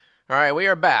All right, we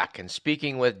are back and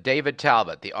speaking with David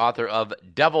Talbot, the author of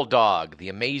Devil Dog, the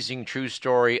amazing true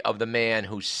story of the man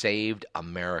who saved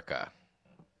America.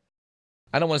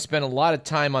 I don't want to spend a lot of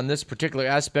time on this particular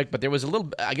aspect, but there was a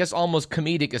little, I guess, almost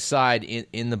comedic aside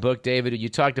in the book, David. You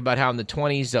talked about how in the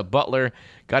 20s, Butler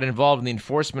got involved in the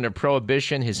enforcement of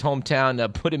Prohibition. His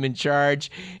hometown put him in charge,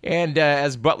 and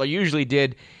as Butler usually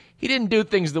did, he didn't do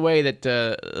things the way that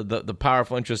the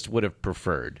powerful interests would have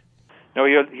preferred. No,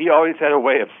 he always had a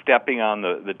way of stepping on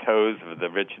the toes of the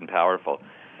rich and powerful.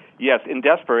 Yes, in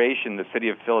desperation, the city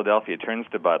of Philadelphia turns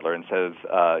to Butler and says,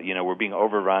 we're being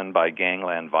overrun by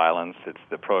gangland violence. It's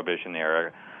the Prohibition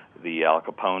era. The Al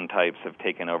Capone types have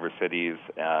taken over cities.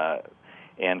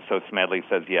 And so Smedley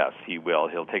says, yes, he will.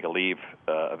 He'll take a leave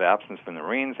of absence from the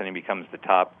Marines, and he becomes the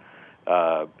top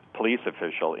police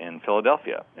official in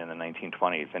Philadelphia in the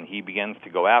 1920s. And he begins to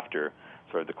go after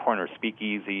sort of the corner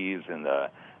speakeasies and the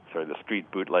street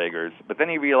bootleggers. But then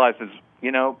he realizes,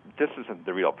 this isn't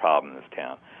the real problem in this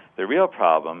town. The real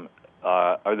problem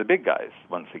are the big guys,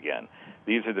 once again.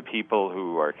 These are the people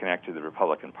who are connected to the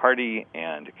Republican Party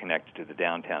and connected to the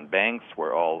downtown banks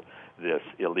where all this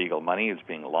illegal money is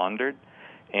being laundered.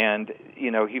 And,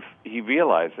 he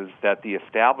realizes that the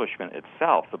establishment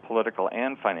itself, the political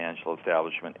and financial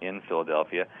establishment in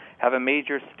Philadelphia, have a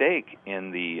major stake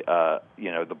in the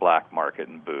black market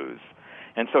and booze.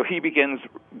 And so he begins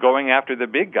going after the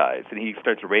big guys, and he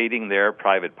starts raiding their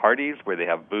private parties where they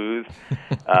have booze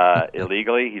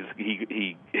illegally.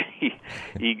 He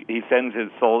sends his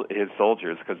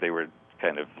soldiers, because they were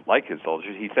kind of like his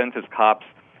soldiers. He sends his cops,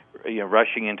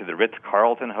 rushing into the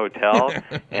Ritz-Carlton Hotel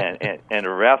and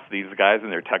arrest these guys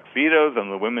in their tuxedos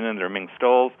and the women in their mink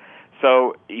stoles.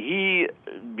 So he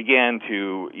began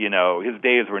to, his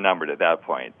days were numbered at that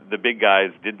point. The big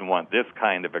guys didn't want this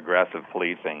kind of aggressive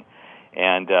policing.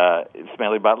 And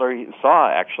Smedley Butler saw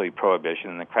actually Prohibition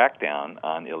and the crackdown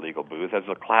on illegal booze as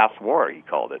a class war, he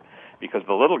called it, because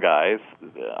the little guys,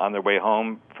 on their way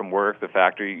home from work, the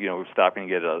factory, stopping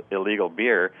to get illegal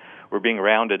beer, were being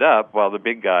rounded up, while the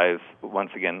big guys, once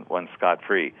again, went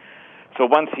scot-free. So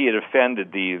once he had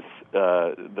offended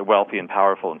the wealthy and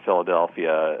powerful in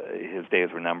Philadelphia, his days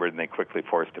were numbered, and they quickly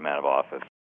forced him out of office.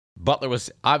 Butler was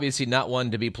obviously not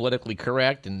one to be politically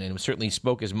correct and certainly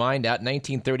spoke his mind out. In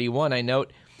 1931, I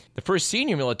note, the first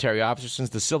senior military officer since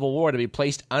the Civil War to be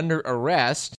placed under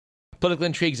arrest. Political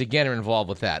intrigues, again, are involved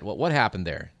with that. What happened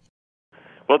there?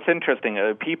 Well, it's interesting.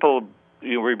 People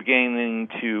were beginning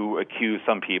to accuse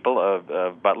some people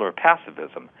of Butler of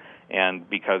pacifism. And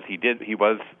because he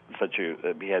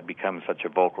had become such a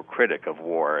vocal critic of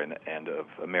war and of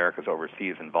America's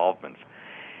overseas involvements.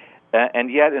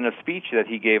 And yet, in a speech that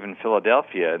he gave in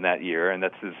Philadelphia in that year, and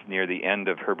this is near the end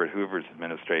of Herbert Hoover's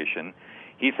administration,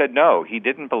 he said no, he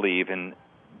didn't believe in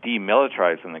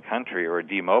demilitarizing the country or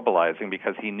demobilizing,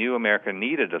 because he knew America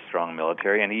needed a strong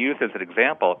military, and he used as an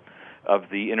example of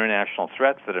the international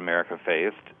threats that America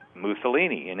faced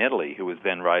Mussolini in Italy, who was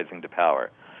then rising to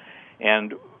power.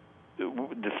 And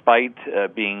despite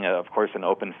being, of course, an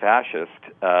open fascist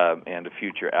and a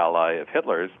future ally of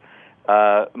Hitler's,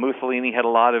 Mussolini had a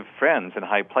lot of friends in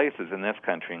high places in this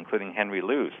country, including Henry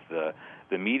Luce,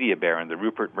 the media baron, the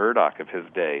Rupert Murdoch of his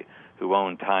day, who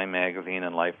owned Time magazine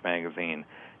and Life magazine.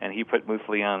 And he put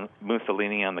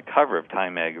Mussolini on the cover of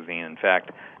Time magazine, in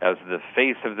fact, as the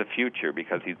face of the future,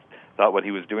 because he thought what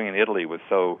he was doing in Italy was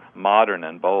so modern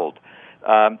and bold.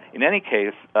 In any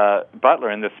case,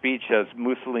 Butler in the speech says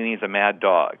Mussolini's a mad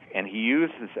dog, and he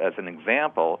uses as an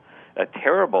example a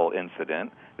terrible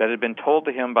incident that had been told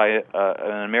to him by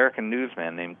an American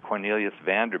newsman named Cornelius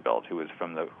Vanderbilt, who was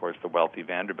from, of course, the wealthy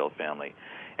Vanderbilt family.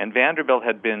 And Vanderbilt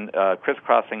had been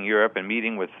crisscrossing Europe and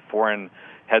meeting with foreign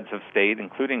heads of state,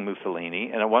 including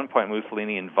Mussolini. And at one point,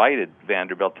 Mussolini invited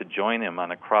Vanderbilt to join him on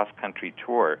a cross-country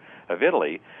tour of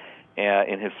Italy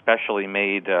in his specially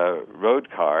made road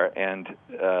car, and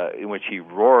in which he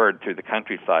roared through the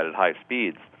countryside at high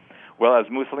speeds. Well, as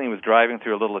Mussolini was driving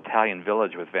through a little Italian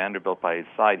village with Vanderbilt by his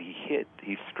side,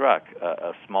 he struck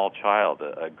a small child,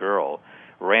 a girl,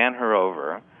 ran her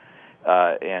over,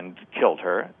 and killed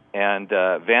her. And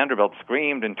Vanderbilt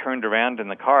screamed and turned around in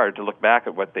the car to look back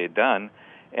at what they'd done.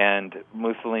 And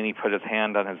Mussolini put his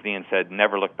hand on his knee and said,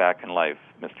 "Never look back in life,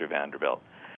 Mr. Vanderbilt."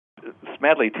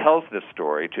 Smedley tells this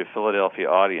story to a Philadelphia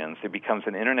audience. It becomes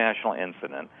an international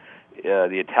incident.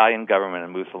 The Italian government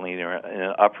and Mussolini are in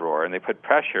an uproar, and they put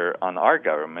pressure on our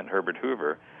government, Herbert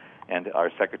Hoover, and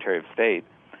our Secretary of State,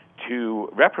 to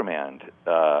reprimand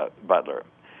Butler.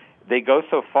 They go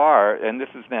so far, and this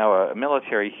is now a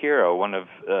military hero, one of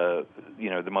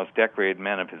the most decorated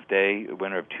men of his day,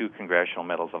 winner of 2 Congressional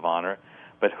Medals of Honor,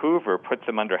 But Hoover puts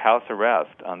him under house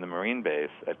arrest on the Marine base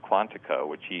at Quantico,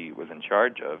 which he was in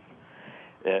charge of.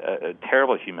 A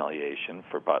terrible humiliation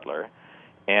for Butler.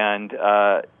 And,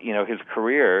 his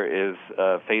career is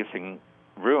facing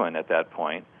ruin at that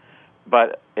point.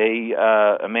 But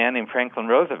a man named Franklin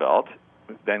Roosevelt,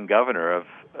 then governor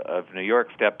of New York,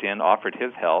 stepped in, offered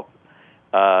his help.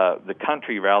 The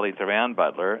country rallies around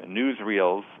Butler.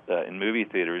 Newsreels in movie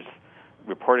theaters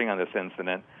reporting on this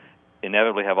incident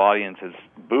inevitably have audiences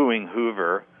booing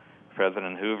Hoover,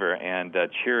 President Hoover, and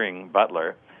cheering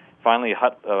Butler. Finally,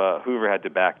 Hoover had to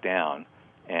back down,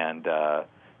 and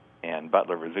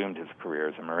Butler resumed his career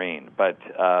as a Marine. But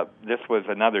this was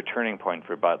another turning point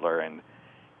for Butler, and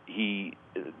he,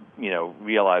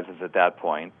 realizes at that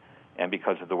point, and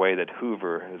because of the way that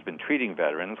Hoover has been treating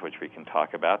veterans, which we can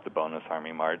talk about, the Bonus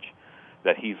Army March,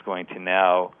 that he's going to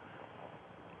now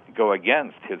go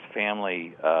against his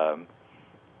family,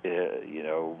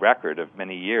 record of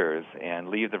many years and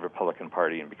leave the Republican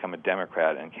Party and become a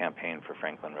Democrat and campaign for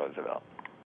Franklin Roosevelt.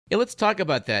 Yeah, let's talk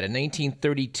about that. In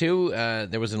 1932,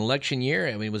 there was an election year.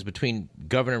 I mean, it was between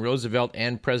Governor Roosevelt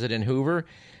and President Hoover.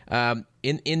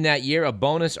 In that year, a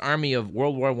bonus army of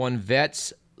World War I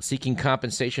vets seeking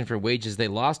compensation for wages they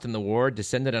lost in the war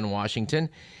descended on Washington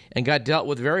and got dealt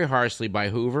with very harshly by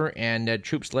Hoover, and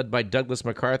troops led by Douglas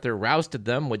MacArthur rousted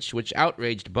them, which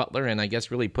outraged Butler and I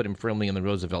guess really put him firmly in the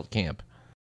Roosevelt camp.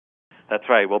 That's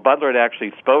right. Well, Butler had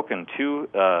actually spoken to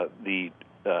the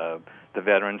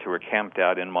veterans who were camped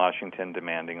out in Washington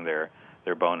demanding their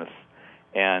bonus,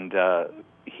 and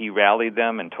he rallied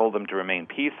them and told them to remain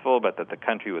peaceful, but that the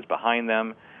country was behind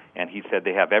them, and he said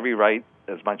they have every right,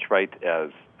 as much right as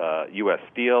U.S.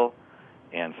 Steel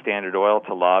and Standard Oil,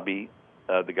 to lobby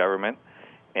the government.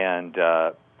 And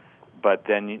but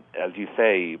then, as you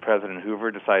say, President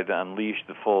Hoover decided to unleash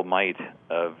the full might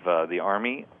of the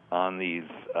Army on these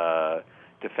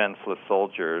defenseless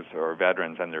soldiers or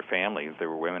veterans and their families. There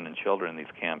were women and children in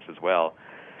these camps as well.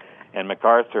 And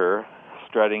MacArthur,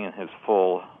 strutting in his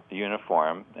full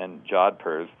uniform and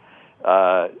jodhpurs,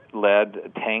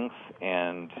 led tanks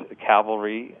and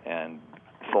cavalry and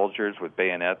soldiers with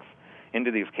bayonets into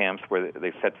these camps, where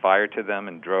they set fire to them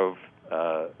and drove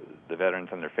the veterans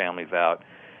and their families out.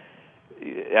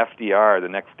 FDR, the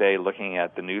next day, looking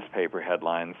at the newspaper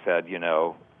headlines, said,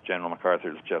 General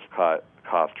MacArthur's just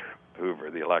cost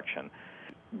Hoover the election.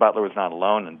 Butler was not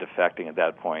alone in defecting at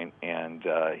that point, and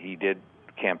he did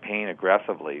campaign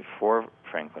aggressively for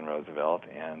Franklin Roosevelt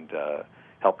and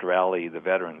helped rally the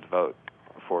veterans' vote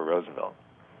for Roosevelt.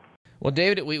 Well,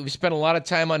 David, we've spent a lot of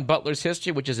time on Butler's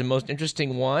history, which is the most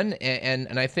interesting one,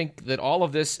 and I think that all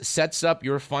of this sets up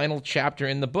your final chapter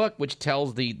in the book, which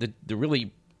tells the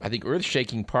really, I think,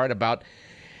 earth-shaking part about,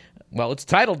 well, it's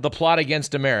titled The Plot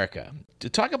Against America. To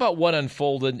talk about what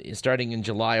unfolded starting in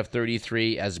July of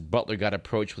 1933 as Butler got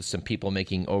approached with some people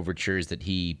making overtures that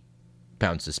he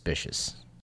found suspicious.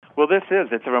 Well,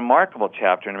 it's a remarkable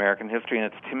chapter in American history,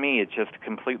 and to me, it's just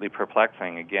completely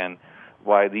perplexing, again,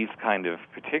 why these kind of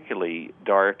particularly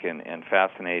dark and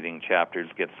fascinating chapters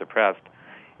get suppressed.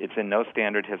 It's in no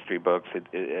standard history books. At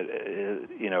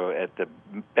the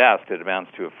best, it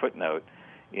amounts to a footnote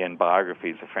in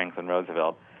biographies of Franklin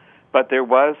Roosevelt. But there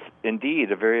was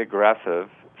indeed a very aggressive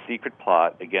secret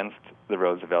plot against the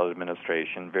Roosevelt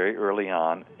administration very early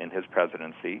on in his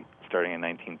presidency, starting in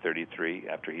 1933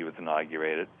 after he was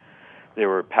inaugurated. There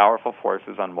were powerful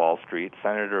forces on Wall Street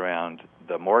centered around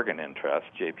the Morgan interest,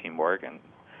 J.P. Morgan,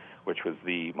 which was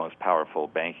the most powerful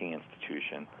banking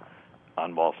institution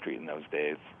on Wall Street in those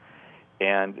days.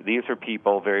 And these are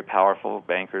people, very powerful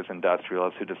bankers,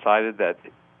 industrialists, who decided that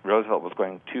Roosevelt was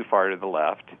going too far to the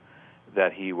left,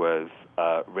 that he was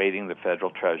raiding the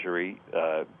federal treasury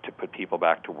to put people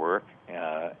back to work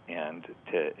and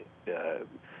to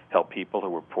help people who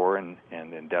were poor and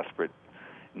in desperate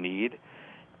need.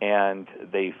 And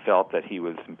they felt that he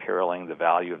was imperiling the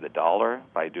value of the dollar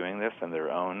by doing this and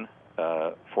their own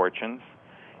fortunes.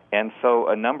 And so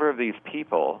a number of these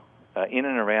people, in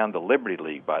and around the Liberty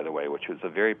League, by the way, which was a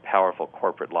very powerful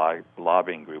corporate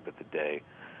lobbying group at its day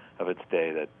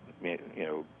that,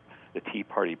 the Tea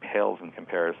Party pales in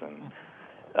comparison,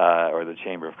 or the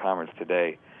Chamber of Commerce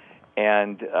today.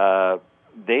 And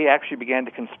they actually began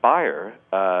to conspire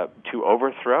to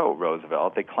overthrow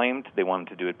Roosevelt. They claimed they wanted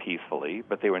to do it peacefully,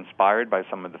 but they were inspired by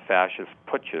some of the fascist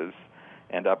putsches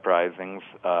and uprisings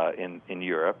in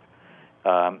Europe.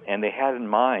 And they had in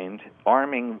mind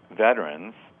arming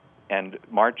veterans and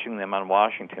marching them on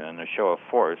Washington in a show of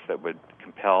force that would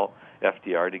compel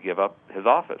FDR to give up his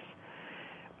office.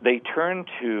 They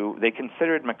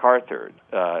considered MacArthur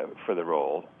for the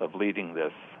role of leading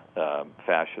this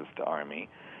fascist army.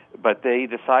 But they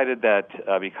decided that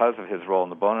because of his role in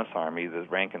the bonus army, the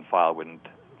rank and file wouldn't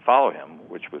follow him,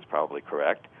 which was probably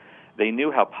correct. They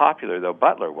knew how popular, though,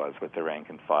 Butler was with the rank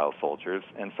and file soldiers,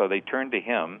 and so they turned to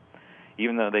him,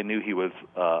 even though they knew he was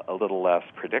a little less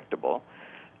predictable,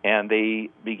 and they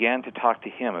began to talk to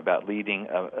him about leading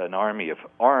an army of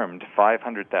armed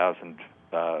 500,000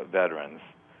 veterans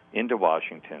into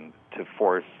Washington to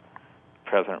force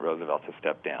President Roosevelt to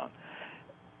step down.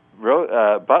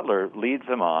 Butler leads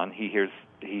them on. He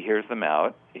hears them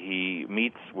out. He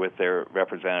meets with their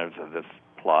representatives of this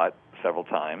plot several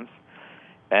times.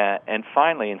 And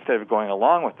finally, instead of going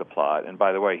along with the plot, and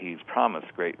by the way, he's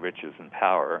promised great riches and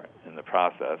power in the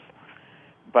process,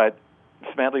 but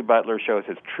Smedley Butler shows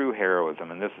his true heroism,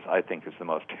 and this, I think, is the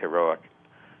most heroic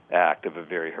act of a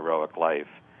very heroic life.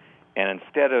 And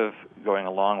instead of going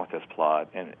along with this plot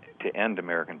and to end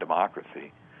American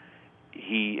democracy,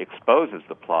 he exposes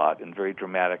the plot in very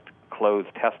dramatic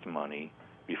closed testimony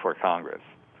before Congress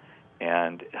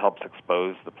and helps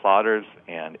expose the plotters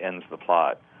and ends the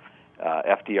plot.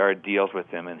 FDR deals with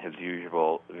them in his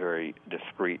usual very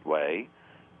discreet way.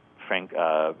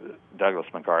 Douglas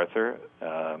MacArthur,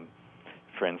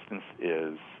 for instance,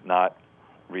 is not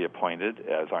reappointed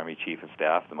as Army Chief of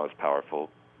Staff, the most powerful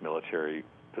military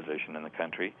position in the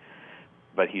country,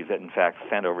 but he's in fact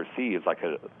sent overseas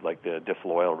like the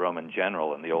disloyal Roman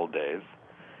general in the old days.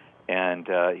 And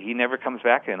he never comes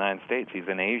back to the United States. He's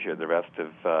in Asia the rest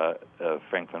of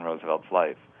Franklin Roosevelt's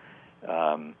life.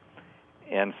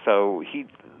 And so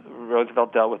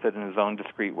Roosevelt dealt with it in his own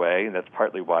discreet way, and that's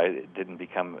partly why it didn't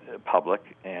become public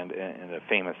and a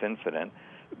famous incident.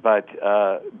 But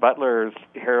Butler's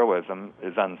heroism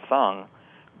is unsung,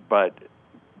 but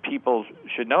people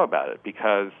should know about it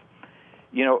because,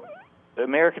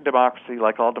 American democracy,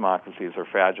 like all democracies, are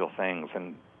fragile things,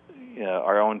 and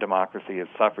our own democracy has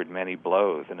suffered many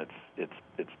blows in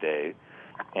its day.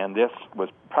 And this was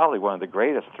probably one of the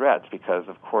greatest threats because,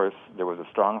 of course, there was a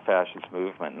strong fascist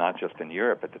movement, not just in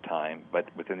Europe at the time, but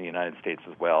within the United States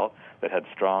as well, that had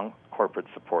strong corporate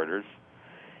supporters.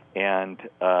 And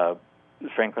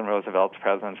Franklin Roosevelt's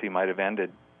presidency might have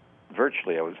ended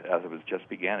virtually as it was just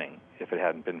beginning if it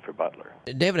hadn't been for Butler.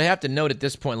 David, I have to note at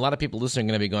this point, a lot of people listening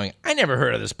are going to be going, I never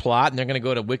heard of this plot, and they're going to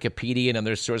go to Wikipedia and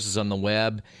other sources on the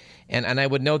web. And I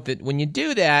would note that when you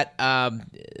do that,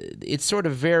 it's sort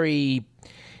of very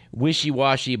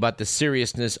wishy-washy about the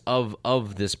seriousness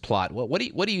of this plot.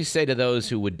 What do you say to those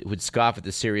who would scoff at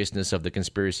the seriousness of the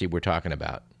conspiracy we're talking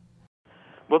about?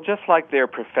 Well, just like there are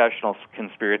professional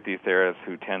conspiracy theorists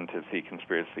who tend to see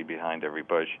conspiracy behind every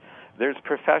bush, there's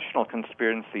professional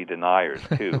conspiracy deniers,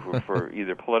 too, who, for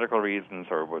either political reasons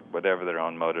or whatever their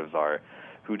own motives are,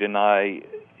 who deny,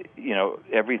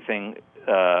 everything,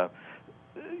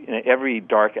 every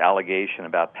dark allegation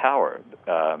about power.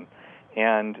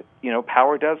 And,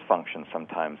 power does function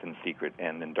sometimes in secret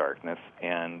and in darkness,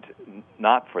 and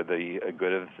not for the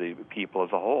good of the people as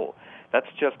a whole. That's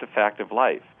just a fact of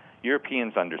life.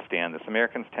 Europeans understand this.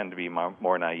 Americans tend to be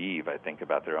more naive, I think,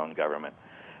 about their own government.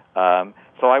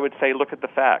 So I would say look at the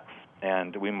facts,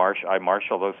 and I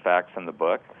marshal those facts in the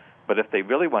book. But if they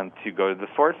really want to go to the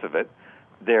source of it,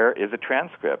 there is a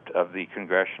transcript of the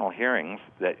congressional hearings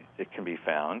that it can be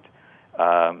found.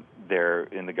 They're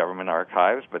in the government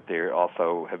archives, but they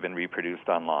also have been reproduced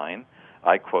online.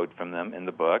 I quote from them in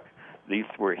the book. These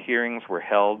hearings were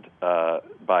held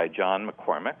by John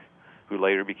McCormack, who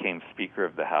later became Speaker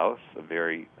of the House, a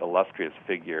very illustrious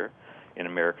figure in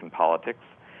American politics.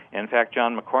 And in fact,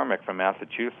 John McCormack from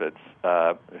Massachusetts,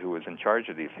 who was in charge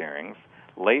of these hearings,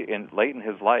 late in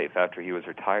his life, after he was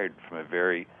retired from a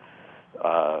very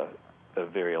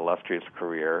illustrious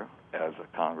career as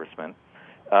a congressman,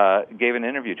 gave an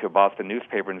interview to a Boston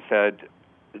newspaper and said,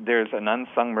 "There's an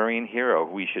unsung Marine hero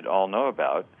we should all know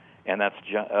about, and that's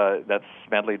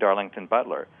Smedley Darlington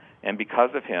Butler. And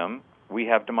because of him, we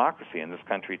have democracy in this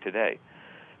country today."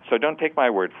 So don't take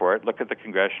my word for it. Look at the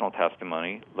congressional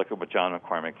testimony. Look at what John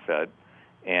McCormack said,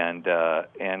 and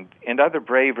other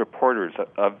brave reporters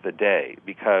of the day.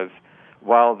 Because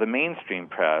while the mainstream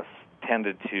press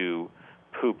tended to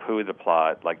poo-poo the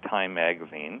plot, like Time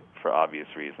magazine, for obvious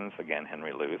reasons, again,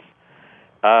 Henry Luce,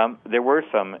 there were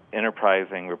some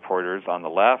enterprising reporters on the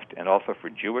left, and also for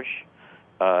Jewish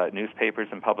newspapers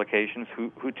and publications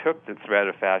who took the threat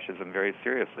of fascism very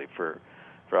seriously for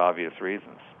obvious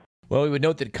reasons. Well, we would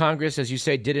note that Congress, as you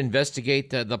say, did investigate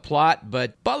the plot,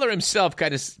 but Butler himself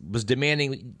kind of was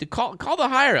demanding to call the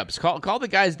higher-ups, call the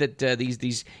guys that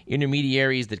these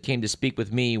intermediaries that came to speak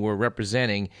with me were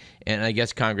representing, and I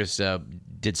guess Congress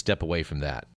did step away from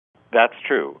that. That's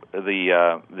true.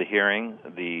 The hearing,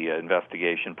 the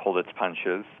investigation pulled its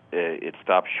punches. It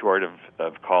stopped short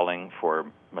of calling for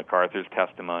MacArthur's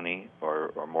testimony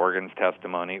or Morgan's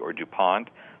testimony or DuPont.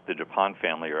 The DuPont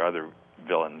family are other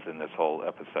villains in this whole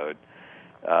episode.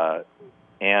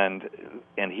 And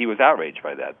he was outraged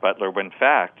by that. Butler, in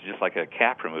fact, just like a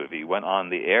Capra movie, went on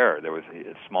the air. There was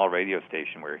a small radio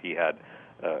station where he had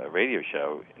a radio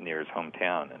show near his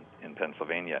hometown in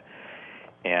Pennsylvania.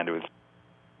 And it was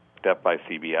up by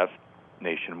CBS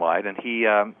nationwide, and he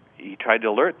tried to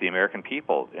alert the American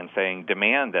people in saying,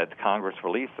 demand that Congress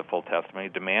release the full testimony,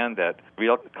 demand that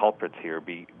real culprits here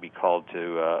be called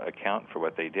to account for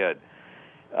what they did.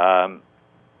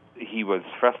 He was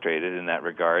frustrated in that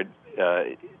regard.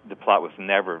 The plot was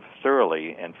never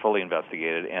thoroughly and fully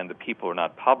investigated, and the people were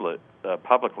not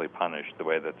publicly punished the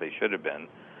way that they should have been.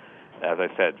 As I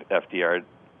said, FDR,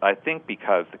 I think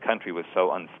because the country was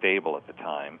so unstable at the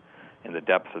time, in the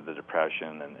depths of the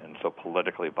Depression and so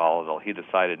politically volatile, he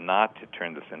decided not to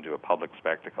turn this into a public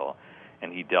spectacle,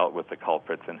 and he dealt with the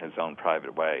culprits in his own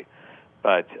private way.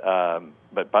 But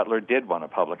Butler did want a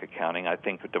public accounting. I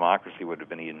think democracy would have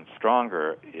been even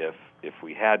stronger if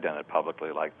we had done it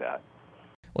publicly like that.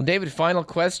 Well, David, final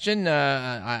question.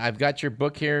 I've got your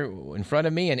book here in front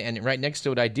of me, and right next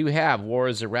to it I do have War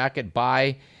is a Racket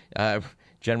by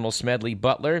General Smedley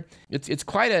Butler. It's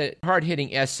quite a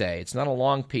hard-hitting essay. It's not a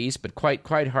long piece, but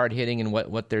quite hard-hitting in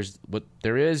what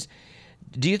there is.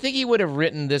 Do you think he would have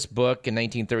written this book in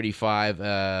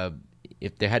 1935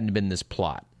 if there hadn't been this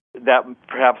plot? That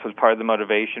perhaps was part of the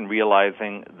motivation,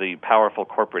 realizing the powerful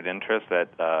corporate interests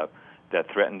that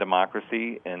threatened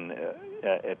democracy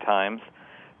at times.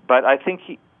 But I think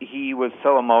he was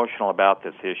so emotional about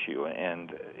this issue,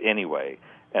 and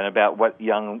about what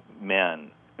young men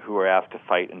who are asked to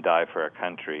fight and die for our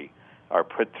country are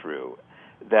put through,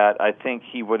 that I think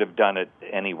he would have done it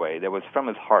anyway. That was from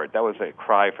his heart. That was a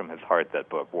cry from his heart, that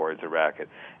book, War is a Racket.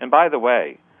 And by the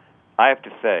way, I have to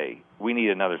say, we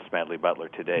need another Smedley Butler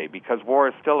today, because war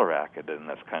is still a racket in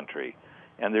this country.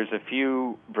 And there's a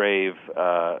few brave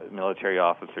military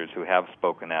officers who have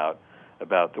spoken out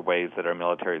about the ways that our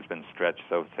military has been stretched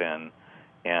so thin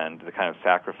and the kind of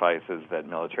sacrifices that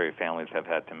military families have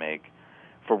had to make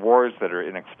for wars that are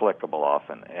inexplicable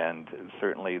often, and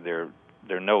certainly they're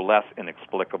no less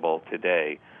inexplicable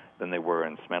today than they were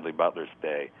in Smedley Butler's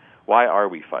day. Why are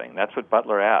we fighting? That's what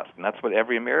Butler asked, and that's what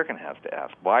every American has to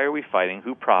ask. Why are we fighting?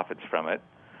 Who profits from it?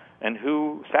 And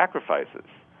who sacrifices?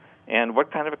 And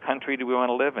what kind of a country do we want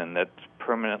to live in that's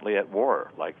permanently at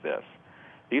war like this?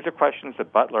 These are questions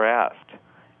that Butler asked,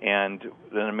 and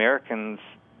the Americans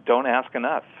don't ask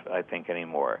enough, I think,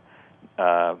 anymore.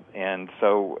 And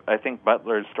so I think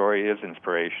Butler's story is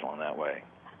inspirational in that way.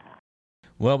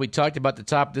 Well, we talked about the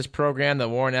top of this program. The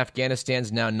war in Afghanistan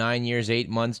is now 9 years, 8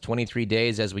 months, 23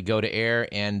 days as we go to air,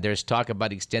 and there's talk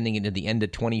about extending it to the end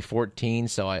of 2014.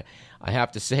 So I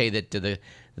have to say that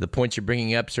the points you're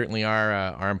bringing up certainly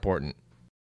are important.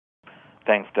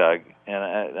 Thanks, Doug.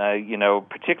 And,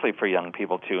 particularly for young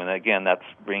people, too, and again, that's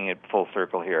bringing it full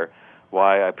circle here,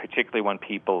 why I particularly want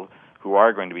people who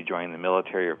are going to be joining the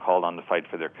military or called on to fight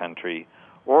for their country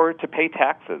or to pay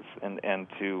taxes and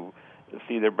to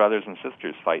see their brothers and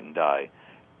sisters fight and die.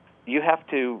 You have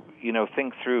to,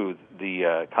 think through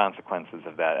the consequences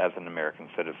of that as an American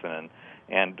citizen,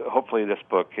 and hopefully this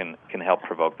book can help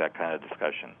provoke that kind of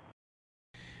discussion.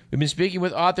 We've been speaking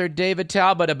with author David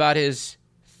Talbot about his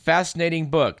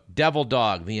fascinating book, Devil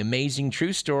Dog, The Amazing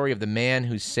True Story of the Man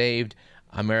Who Saved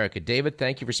America. David,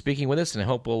 thank you for speaking with us, and I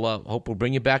hope we'll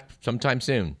bring you back sometime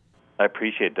soon. I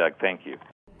appreciate it, Doug. Thank you.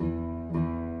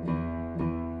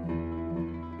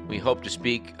 We hope to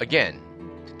speak again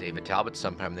to David Talbot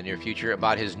sometime in the near future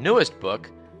about his newest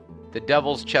book, The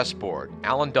Devil's Chessboard,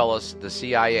 Allen Dulles, the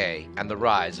CIA, and the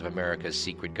Rise of America's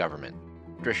Secret Government.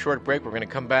 After a short break, we're going to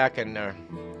come back and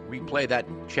replay that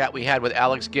chat we had with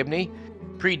Alex Gibney,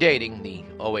 predating the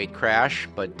 2008 crash,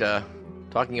 but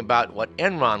talking about what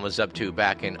Enron was up to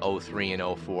back in 2003 and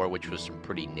 2004, which was some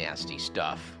pretty nasty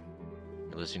stuff.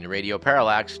 You're listening to Radio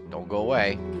Parallax. Don't go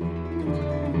away.